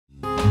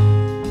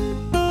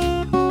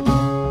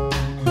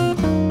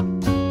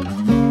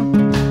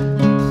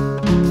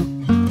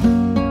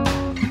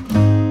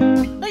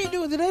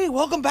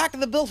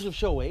the BillSiff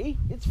show, eh?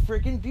 It's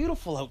friggin'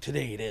 beautiful out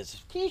today, it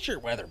is.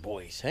 T-shirt weather,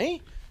 boys, eh?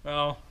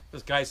 Well,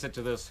 this guy said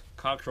to this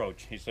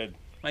cockroach, he said,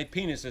 my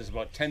penis is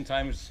about 10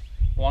 times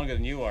longer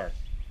than you are.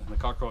 And the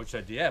cockroach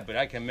said, yeah, but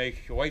I can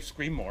make your wife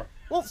scream more.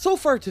 Well, so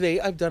far today,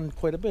 I've done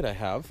quite a bit, I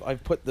have.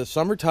 I've put the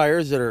summer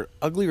tires that are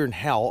uglier than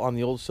hell on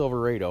the old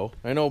Silverado.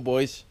 I know,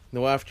 boys,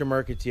 no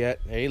aftermarkets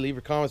yet. Hey, leave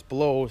your comments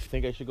below if you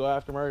think I should go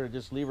aftermarket or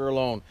just leave her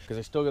alone. Because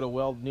I still got to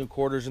weld new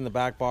quarters in the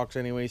back box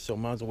anyway, so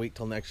might as well wait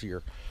till next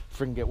year.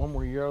 Friggin' get one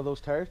more year out of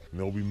those tires. And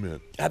they'll be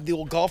mint. Had the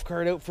old golf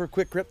cart out for a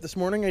quick rip this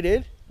morning, I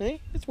did.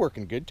 Hey, it's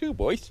working good too,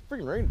 boys.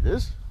 Friggin' right it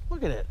is.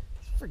 Look at it.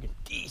 It's friggin'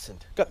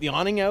 decent. Got the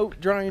awning out,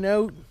 drying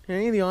out.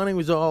 Hey, the awning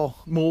was all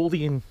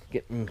moldy and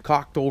getting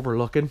cocked over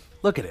looking.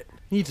 Look at it.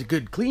 Needs a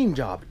good clean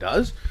job, it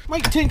does.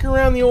 Might tinker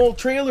around the old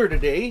trailer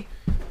today.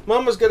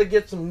 Mama's got to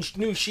get some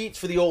new sheets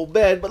for the old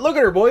bed, but look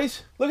at her,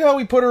 boys. Look how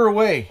we put her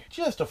away.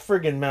 Just a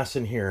friggin' mess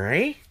in here,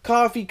 eh?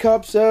 Coffee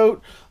cups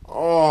out.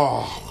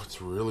 Oh,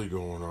 what's really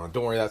going on?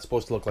 Don't worry, that's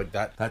supposed to look like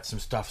that. That's some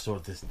stuff so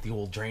that the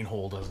old drain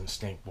hole doesn't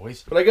stink,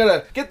 boys. But I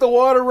gotta get the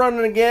water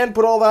running again,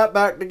 put all that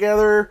back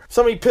together.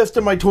 Somebody pissed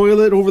in my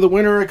toilet over the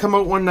winter. I come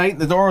out one night,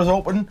 the door was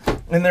open,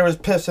 and there was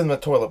piss in the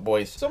toilet,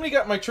 boys. Somebody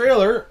got my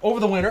trailer over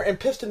the winter and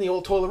pissed in the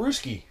old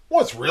toilet-rooski.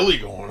 What's really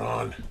going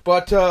on?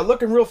 But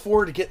looking real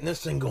forward to getting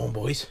this thing going,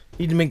 boys.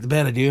 Need to make the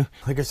bed, I do.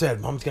 Like I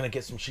said, Mom's gonna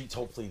get some sheets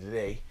hopefully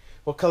today.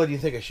 What color do you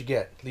think I should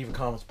get? Leave your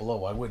comments below,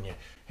 why wouldn't you?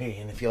 Hey,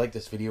 and if you like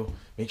this video,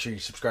 make sure you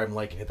subscribe and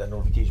like and hit that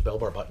notification bell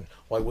bar button.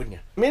 Why wouldn't you?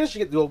 I managed to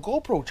get the old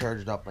GoPro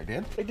charged up, I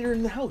did. I did it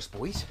in the house,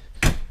 boys.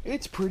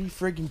 It's pretty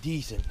friggin'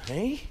 decent,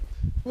 eh?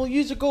 We'll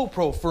use a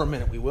GoPro for a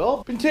minute, we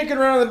will. Been taking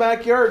around in the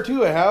backyard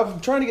too, I have. I'm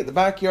trying to get the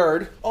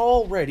backyard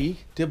all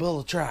ready to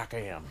build a track, I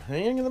am.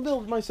 Hey, I'm gonna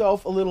build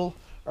myself a little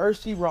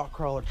RC rock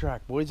crawler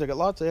track, boys. I got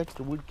lots of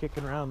extra wood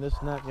kicking around, this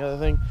and that and the other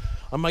thing.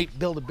 I might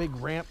build a big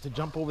ramp to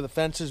jump over the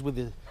fences with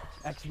the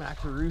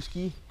X-Max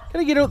Rooski.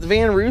 Gotta get out the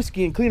van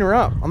Rooski and clean her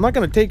up. I'm not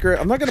gonna take her,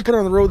 I'm not gonna put her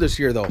on the road this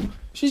year though.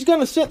 She's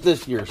gonna sit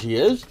this year, she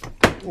is.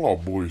 Oh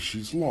boy,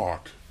 she's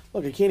locked.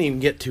 Look, I can't even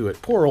get to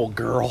it. Poor old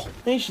girl.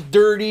 Hey, she's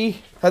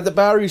dirty. Had the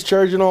batteries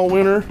charging all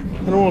winter. I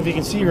don't know if you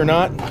can see or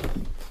not.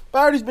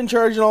 Battery's been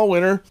charging all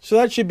winter, so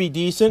that should be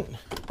decent.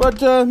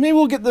 But maybe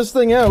we'll get this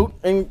thing out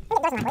and...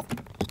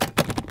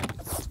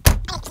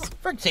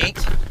 For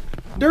sakes.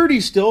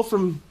 Dirty still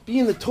from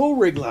being the tow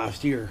rig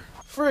last year.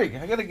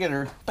 Frig, I gotta get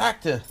her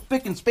back to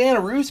spick and span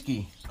a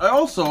Rooski. I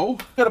also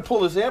gotta pull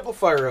this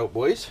amplifier out,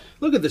 boys.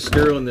 Look at the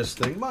stereo in this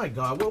thing. My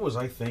God, what was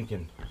I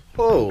thinking?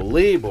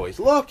 Holy, boys,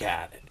 look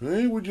at it.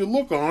 Hey, would you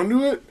look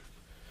onto it?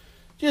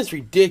 Just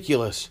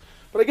ridiculous.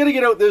 But I gotta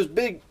get out this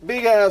big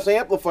ass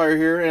amplifier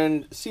here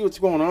and see what's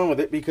going on with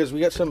it because we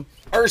got some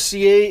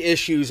RCA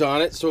issues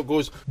on it, so it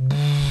goes...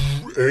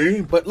 Hey?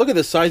 But look at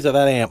the size of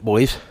that amp,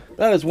 boys.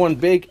 That is one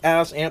big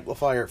ass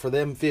amplifier for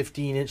them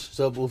 15-inch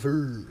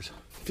subwoofers.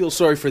 Feel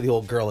sorry for the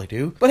old girl, I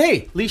do. But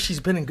hey, at least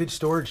she's been in good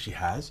storage, she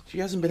has. She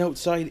hasn't been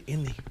outside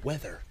in the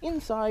weather.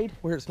 Inside,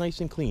 where it's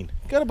nice and clean.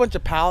 Got a bunch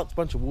of pallets,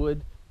 bunch of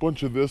wood.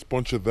 Bunch of this,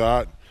 bunch of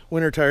that.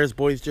 Winter tires,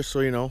 boys, just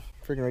so you know.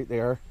 Friggin' right they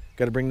are.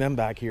 Gotta bring them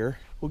back here.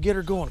 We'll get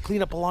her going.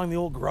 Clean up along the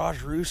old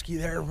garage Rooski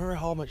there. Remember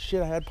how much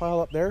shit I had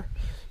piled up there?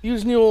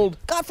 Using the old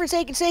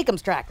godforsaken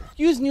Sakums tractor.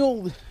 Using the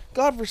old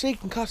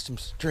godforsaken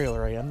customs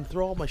trailer I am to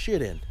throw all my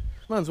shit in.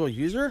 Might as well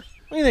use her.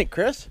 What do you think,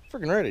 Chris?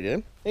 Friggin' right I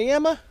did. Hey,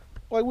 Emma?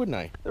 Why wouldn't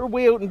I? They're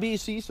way out in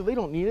BC, so they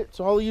don't need it,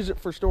 so I'll use it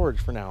for storage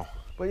for now.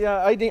 But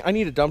yeah, I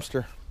need a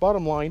dumpster.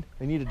 Bottom line,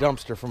 I need a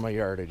dumpster for my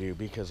yard, I do,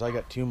 because I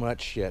got too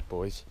much shit,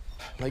 boys.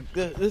 Like,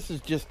 this is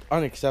just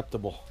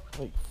unacceptable.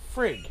 Like,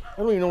 frig. I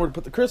don't even know where to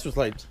put the Christmas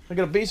lights. I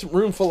got a basement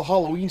room full of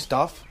Halloween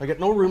stuff. I got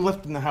no room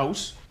left in the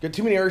house. Got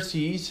too many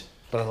RCs,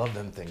 but I love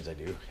them things, I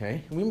do,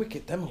 okay? And we might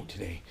get them out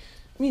today.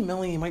 Me and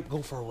Melanie might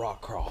go for a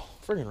rock crawl.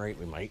 Friggin' right,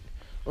 we might.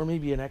 Or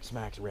maybe an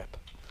X-Max rip.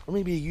 Or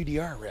maybe a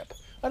UDR rip.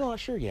 I'm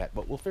not sure yet,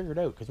 but we'll figure it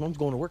out because Mom's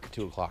going to work at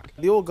 2 o'clock.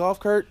 The old golf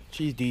cart,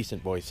 she's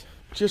decent, boys.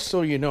 Just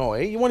so you know,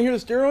 eh? You want to hear the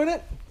stereo in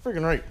it?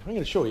 Friggin' right. I'm going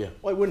to show you.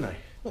 Why wouldn't I?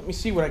 Let me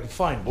see what I can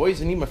find,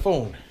 boys. I need my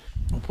phone.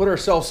 We'll put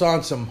ourselves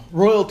on some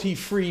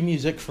royalty-free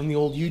music from the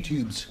old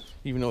YouTubes.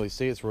 Even though they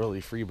say it's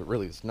royalty-free, but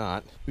really it's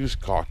not. We just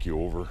cock you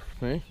over.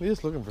 Hey, we're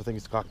just looking for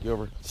things to cock you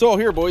over. So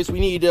here, boys, we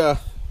need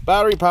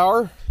battery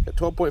power at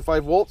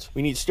 12.5 volts.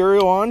 We need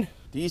stereo on.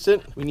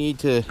 Decent. We need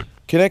to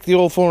connect the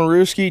old phone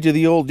Rooski to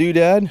the old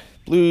doodad.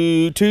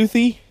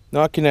 Bluetoothy,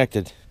 not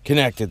connected.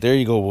 Connected, there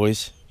you go,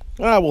 boys.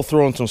 We'll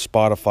throw in some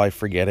Spotify,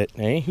 forget it.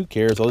 Hey, who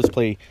cares? I'll just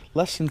play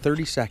less than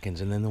 30 seconds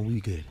and then they'll be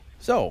good.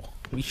 So,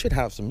 we should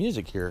have some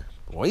music here,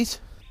 boys.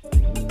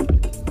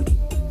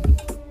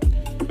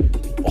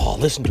 Oh,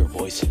 listen to her,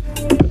 boys.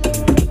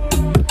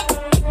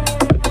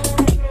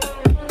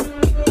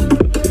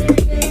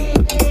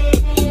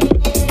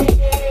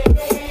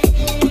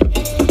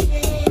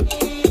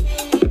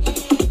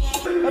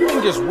 That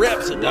thing just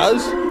rips, it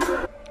does.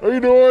 How you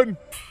doing?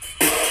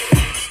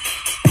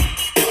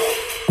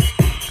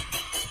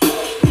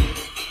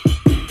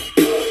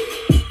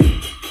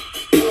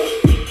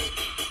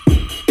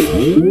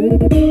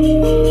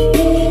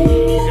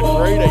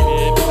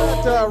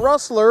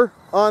 rustler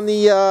on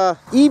the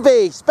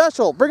eBay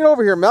special. Bring it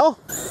over here, Mel.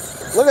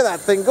 Look at that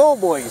thing go,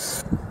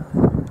 boys.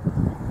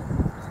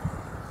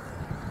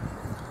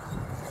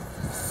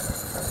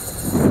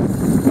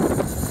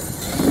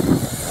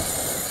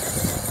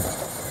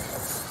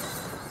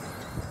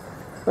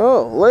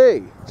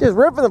 Holy, just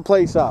ripping the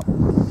place up.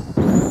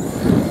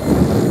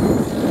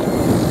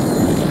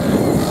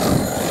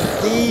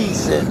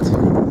 Decent.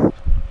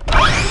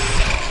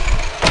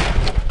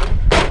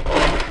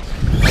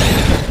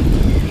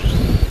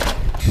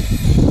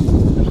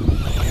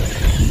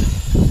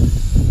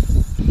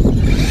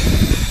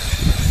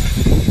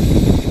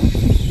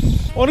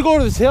 I want to go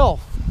to this hill.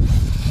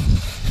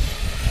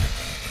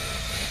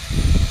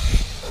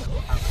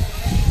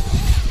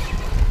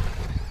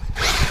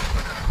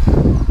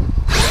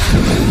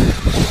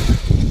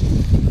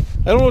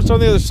 I don't know what's on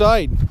the other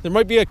side. There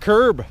might be a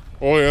curb.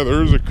 Oh yeah,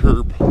 there is a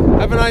curb.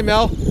 Have an eye,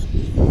 Mel.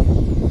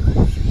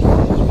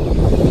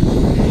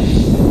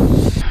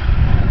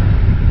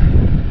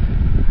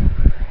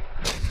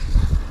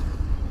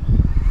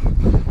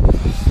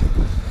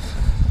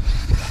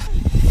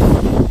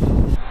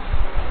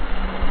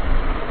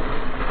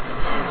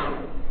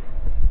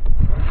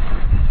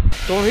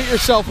 Don't hit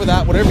yourself with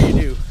that, whatever you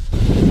do.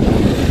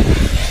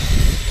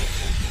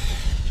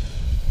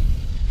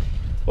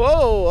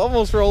 Whoa,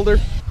 almost rolled her.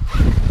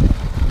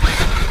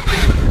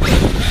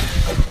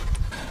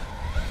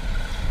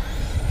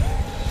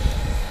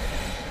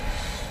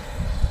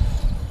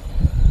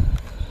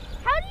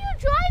 How do you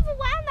drive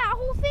around that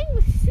whole thing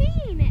with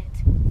seeing it?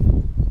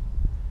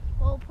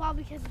 Well,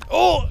 probably because...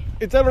 Oh,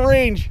 it's out of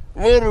range.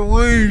 Out of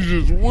range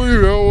is way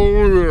the hell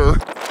over there.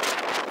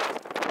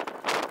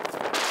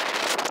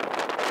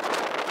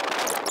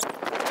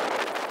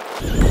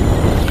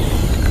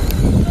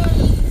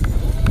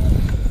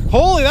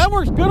 Holy, that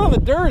works good on the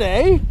dirt,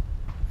 eh?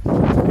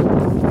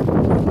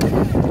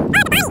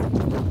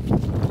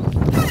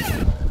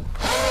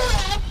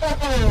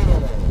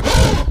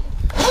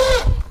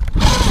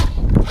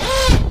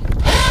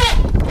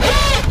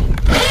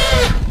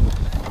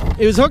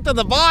 It was hooked on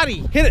the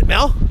body. Hit it,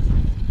 Mel.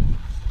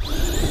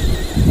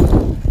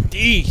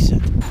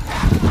 Decent.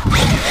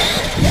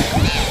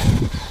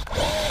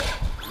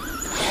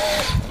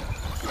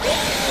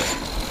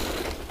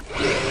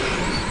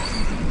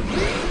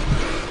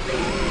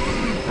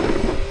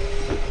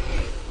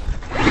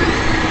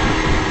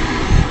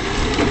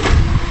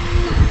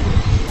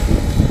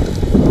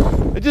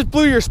 It just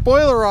blew your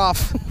spoiler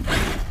off.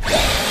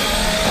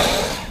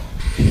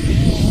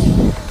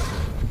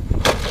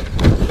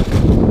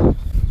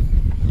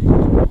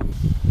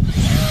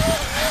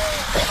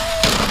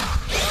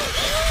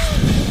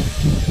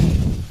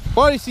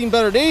 Body's seen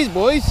better days,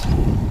 boys.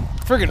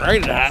 Friggin'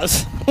 right it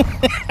has.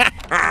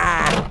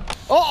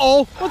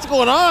 Uh-oh, what's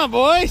going on,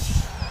 boys?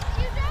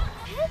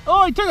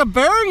 Oh, he took a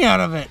bearing out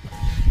of it.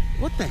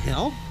 What the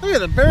hell? Look at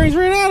the bearings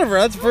right out of her.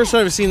 That's the first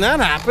time I've seen that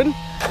happen.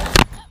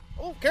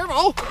 Oh,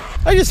 careful.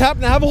 I just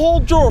happen to have a whole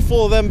drawer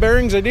full of them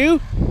bearings, I do.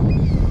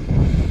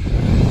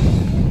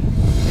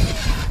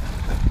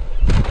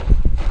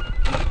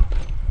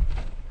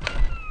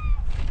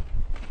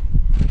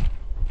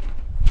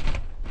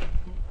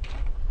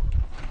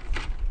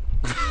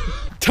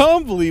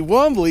 Tumbly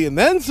wumbly and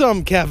then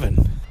some,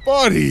 Kevin.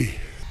 Buddy.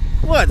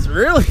 What's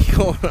really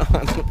going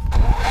on?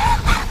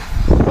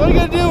 What you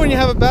gotta do when you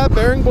have a bad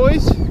bearing,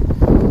 boys? Is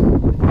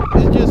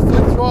just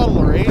flip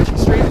throttle her, and she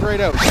straightens right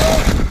out.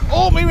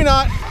 Oh, maybe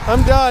not.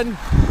 I'm done.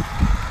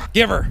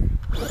 Give her.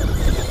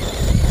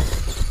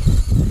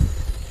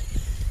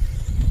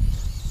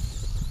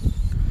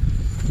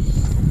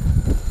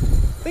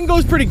 Thing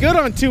goes pretty good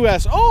on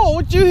 2S. Oh,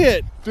 what'd you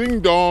hit?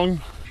 Ding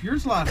dong.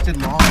 Yours lasted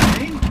long,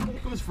 eh?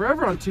 It goes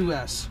forever on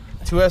 2S.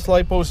 2S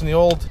lipos and the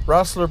old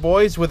Rustler,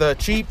 boys, with a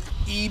cheap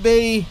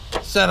eBay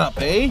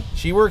setup, eh?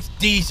 She works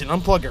decent.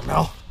 Unplug her,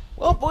 Mel.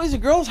 Well, boys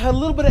and girls, had a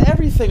little bit of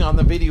everything on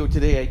the video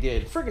today, I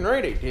did. Freaking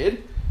right I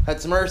did. Had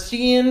some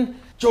RCing,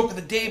 joke of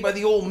the day by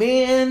the old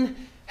man,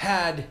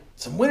 had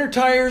some winter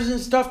tires and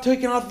stuff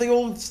taken off the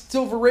old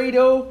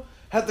Silverado,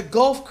 had the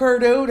golf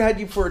cart out, had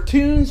you for a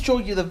tune,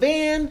 showed you the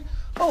van.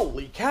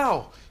 Holy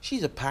cow,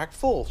 she's a pack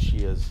full, she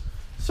is.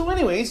 So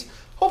anyways,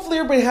 hopefully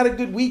everybody had a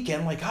good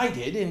weekend like I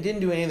did and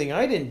didn't do anything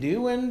I didn't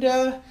do, and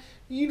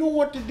you know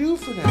what to do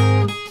for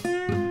now.